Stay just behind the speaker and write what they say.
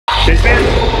Chase man?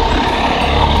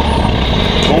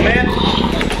 Oh man,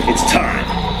 it's time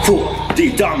for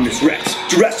the Indominus Rex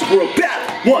Jurassic World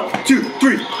battle. 1, 2,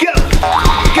 3, go! Go!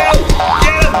 Get him!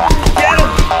 Get him! Get him!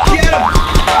 Get him!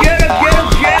 Get him! Get him!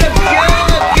 Get him! Get him!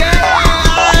 Get him!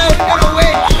 We're gonna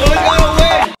win! We're gonna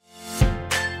win!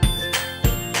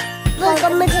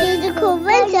 Welcome to the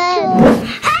convention.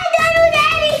 Hi, Dino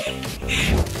Daddy!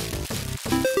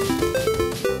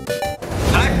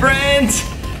 Hi, friends!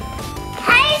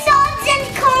 Hi, Salt and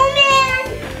Coleman!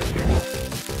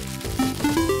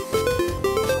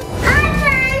 Hi,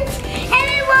 friends!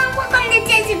 Everyone, welcome to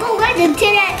the convention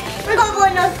today. We're going to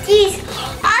open up these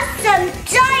awesome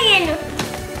giant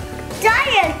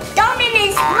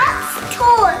Indominus Rex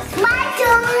Toys. My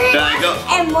toys! There you go.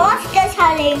 And monsters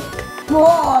how they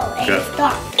roll and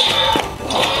stuff.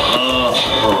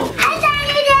 Oh. Hi,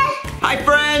 Dino. Hi,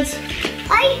 friends!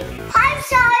 Hi,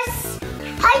 Sauce.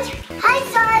 Hi,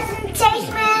 Sauce and Chase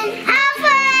Man. Hi,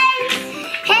 friends.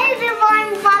 Hey, everyone.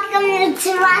 Welcome to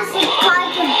Jurassic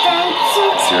Park Adventure.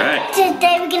 That's right.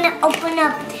 Today, we're going to open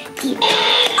up the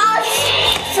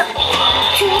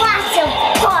Jurassic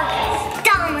Park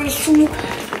Dinosaurs.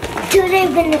 Today,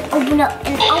 we're going to open up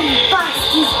and unbox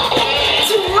these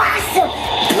Jurassic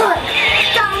Park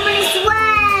Indominus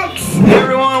Rex. Hey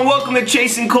everyone, welcome to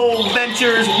Chase and Cole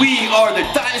Adventures. We are the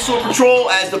Dinosaur Patrol.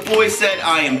 As the boy said,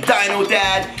 I am Dino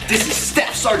Dad. This is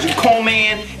Staff Sergeant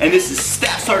Coleman, and this is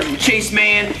Staff Sergeant Chase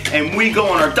Man. And we go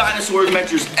on our dinosaur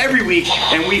adventures every week,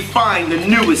 and we find the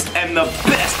newest and the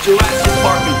best Jurassic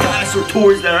Park and dinosaur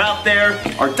toys that are out there.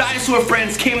 Our dinosaur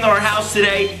friends came to our house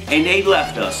today, and they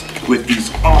left us with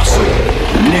these awesome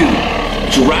new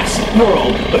Jurassic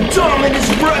World Indominus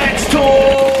Rex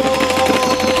Toy.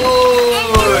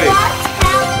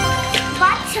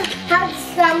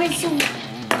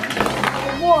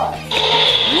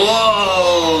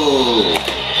 Whoa!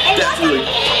 And That's really...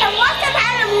 what's the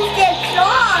matter with their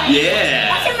claws? Yeah!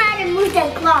 What's the matter with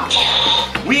their claws?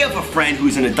 We have a friend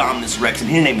who's an Indominus Rex, and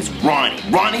his name is Ronnie.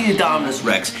 Ronnie the Indominus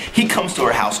Rex. He comes to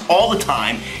our house all the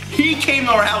time. He came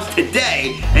to our house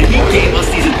today, and he gave us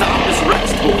these Indominus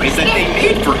Rex toys that they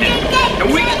made for him.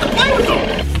 And we get to play with them.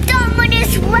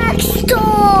 Indominus Rex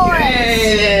Toy!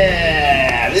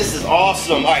 Yeah! This is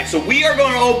awesome. Alright, so we are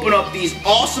going to open up these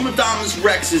awesome Indominus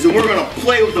Rexes, and we're going to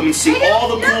play with them and see all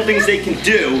the cool things they can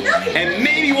do. And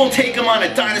maybe we'll take them on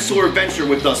a dinosaur adventure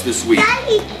with us this week.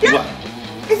 Daddy, look. What?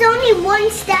 It's only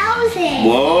 1,000.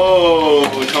 Whoa,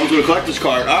 it comes with a collector's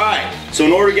card. Alright, so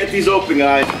in order to get these open,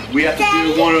 guys, we have to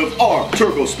do one of our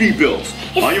turbo speed builds.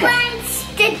 On your mark. Friends,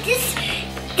 this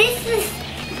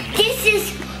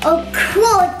is a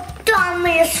cool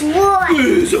Indominus Rex.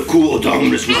 This is a cool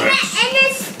Indominus Rex.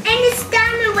 And this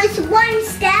diamond was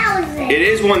 1,000. It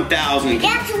is 1,000.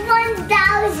 That's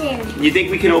 1,000. You think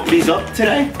we can open these up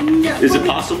today? No. Is it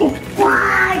possible?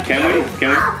 Why? Can we? Can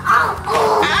we?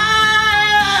 Oh. Ah!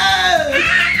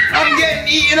 I'm getting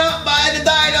eaten up by the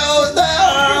dinos.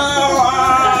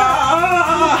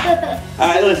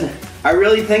 Alright, listen. I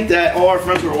really think that all our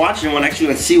friends who are watching want to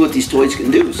actually see what these toys can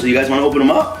do. So you guys want to open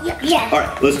them up? Yeah.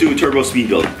 Alright, let's do a turbo speed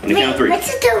build. On the count of 3. What's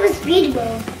a turbo speed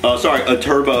build? Oh, sorry, a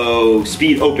turbo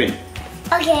speed open.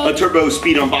 Okay. A turbo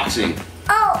speed unboxing.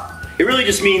 Oh. It really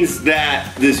just means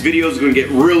that this video is going to get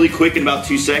really quick in about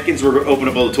 2 seconds. We're going to open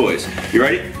up all the toys. You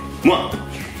ready? 1,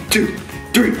 2,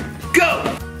 3,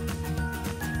 go!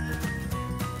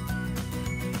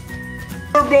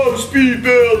 Turbo speed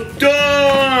build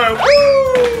done!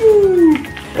 Woo!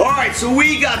 Alright, so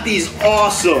we got these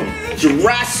awesome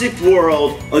Jurassic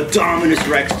World Indominus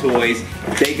Rex toys.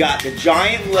 They got the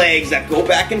giant legs that go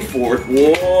back and forth.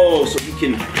 Whoa, so you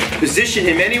can position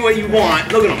him any way you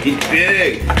want. Look at him, he's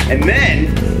big. And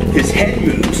then his head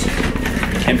moves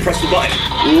and press the button.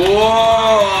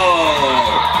 Whoa!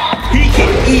 He can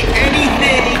eat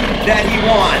anything that he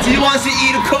wants. He wants to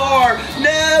eat a car.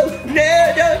 No,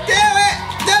 don't do it.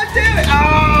 Don't do it.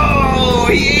 Oh,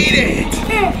 he ate it.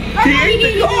 He ate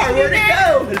the car. Where'd it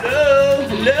go?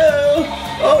 Hello.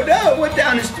 Oh no, it went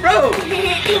down his throat. Oh,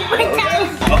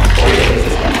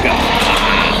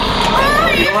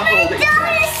 you don't have to hold it.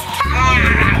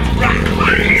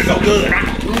 So good.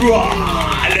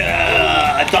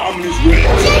 Indominus Rex.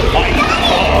 I eat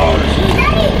cars.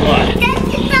 What?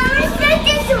 Indominus Rex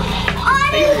is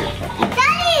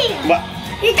Daddy! What?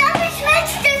 Indominus Rex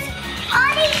is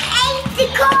already ate the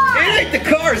car! It ate the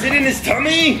car! Is it in his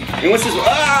tummy? And what's this one?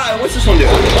 What's this one do?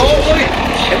 Oh, look at it!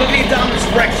 And look at Indominus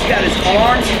Rex. He's got his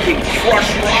arms. He can crush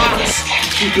rocks.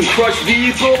 He can crush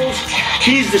vehicles.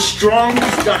 He's the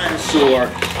strongest dinosaur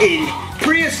in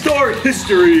prehistoric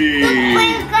history.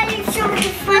 We're going to show the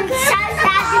front side of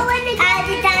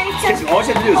the dinosaur. All you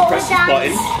have to do is press this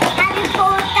button. Have it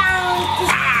pull down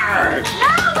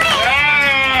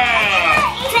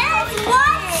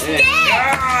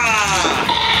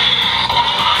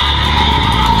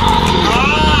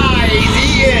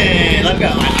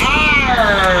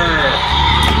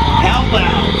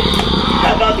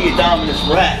Indominus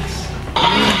Rex.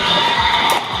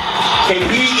 Can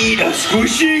he eat a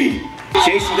squishy?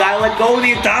 Chase, you gotta let go of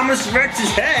the Indominus Rex's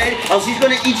head, else he's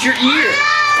gonna eat your ear.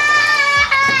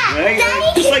 Right?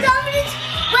 Daddy, Just like Indominus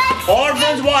Rex. all our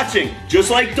friends watching,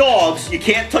 just like dogs, you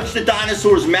can't touch the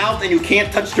dinosaur's mouth and you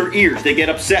can't touch their ears. They get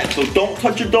upset. So don't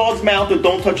touch your dog's mouth and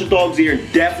don't touch a dog's ear.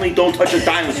 And definitely don't touch a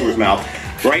dinosaur's mouth.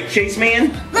 Right, Chase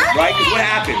Man? Right? Because what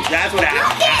happens? That's what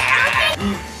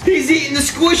happens. He's eating the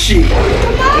squishy. Let's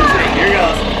see. Here he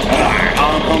goes.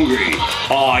 I'm hungry.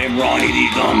 I am Ronnie the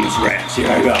Indominus Rex. Here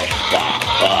I go.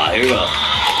 Here we go.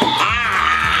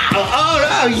 Oh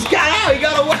no, he's got out. He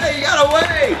got away. He got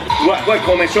away. What,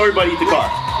 Coleman? Show everybody eat the car.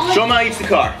 Show him how he eats the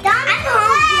car. I'm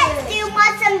hungry. Do you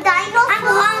want some dinosaurs? I'm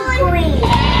hungry.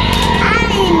 I'm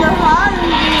hungry.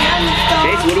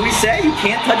 Chase, what do we say? You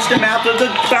can't touch the mouth of the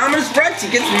Indominus Rex. He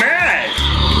gets mad.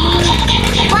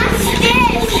 What's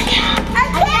this?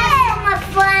 My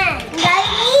friend.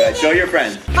 Good, show your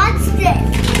friend. What's this?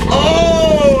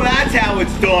 Oh, that's how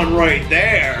it's done right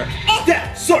there.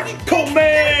 Step Sergeant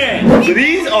Coleman. So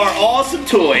these are awesome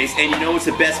toys, and you know what's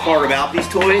the best part about these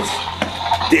toys?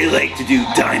 They like to do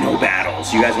dino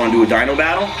battles. You guys want to do a dino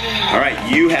battle? All right,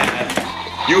 you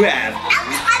have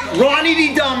Ronnie the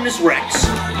Indominus Rex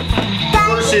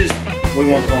versus, what do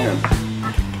you want to call him?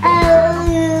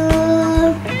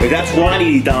 Wait, that's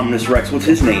Ronnie the Indominus Rex. What's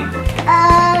his name?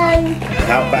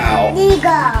 How about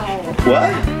Nego.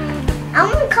 what? I'm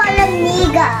gonna call him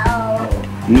Nego.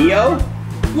 Neo?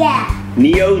 Yeah.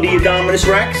 Neo the Indominus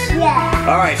Rex? Yeah.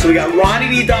 All right, so we got Ronnie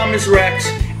the Indominus Rex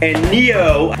and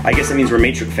Neo. I guess that means we're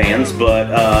Matrix fans,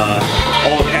 but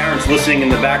all the parents listening in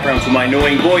the background to my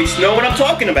annoying voice know what I'm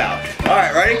talking about. All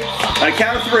right, ready? On a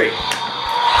count of 3.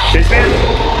 Chase Man?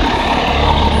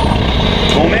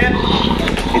 Coleman?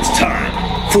 It's time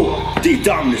for the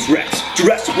Indominus Rex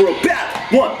Jurassic World battle.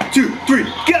 1, 2, 3, go!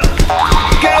 Go!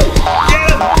 Get him! Get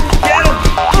him! Get him!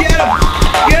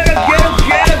 Get him! Get him!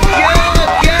 Get him! Get him!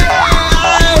 Get him!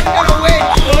 He's gonna win!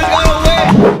 Oh, he's gonna win!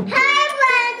 Hi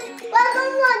friends!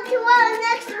 Welcome to our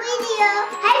next video.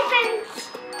 Hi friends!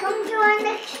 Come to our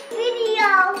next video.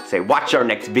 Say, watch our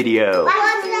next video. Watch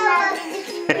our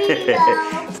next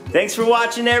video. Thanks for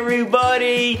watching,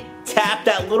 everybody. Tap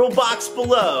that little box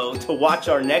below to watch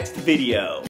our next video.